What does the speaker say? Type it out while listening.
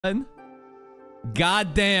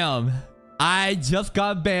God damn. I just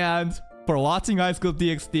got banned for watching High School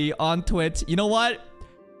DxD on Twitch. You know what?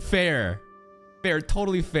 Fair. Fair.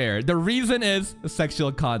 Totally fair. The reason is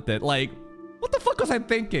sexual content. Like, what the fuck was I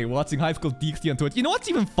thinking watching High School DxD on Twitch? You know what's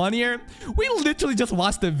even funnier? We literally just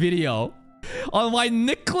watched a video on why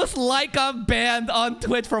Nicholas Light got banned on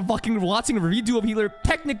Twitch for fucking watching a redo of Healer.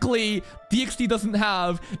 Technically, DxD doesn't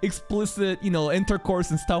have explicit, you know, intercourse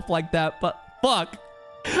and stuff like that, but fuck.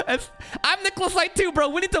 I'm Nicholas Light too, bro.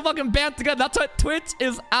 We need to fucking band together. That's what Twitch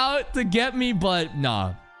is out to get me, but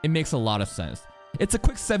nah, it makes a lot of sense. It's a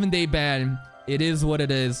quick 7-day ban. It is what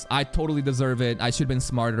it is. I totally deserve it. I should have been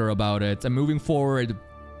smarter about it. And moving forward,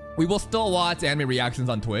 we will still watch anime reactions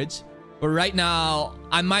on Twitch. But right now,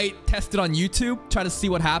 I might test it on YouTube, try to see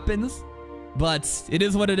what happens. But it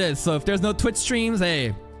is what it is. So if there's no Twitch streams,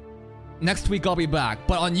 hey, next week I'll be back.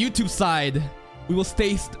 But on YouTube side, we'll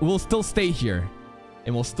still stay here.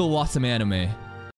 And we'll still watch some anime.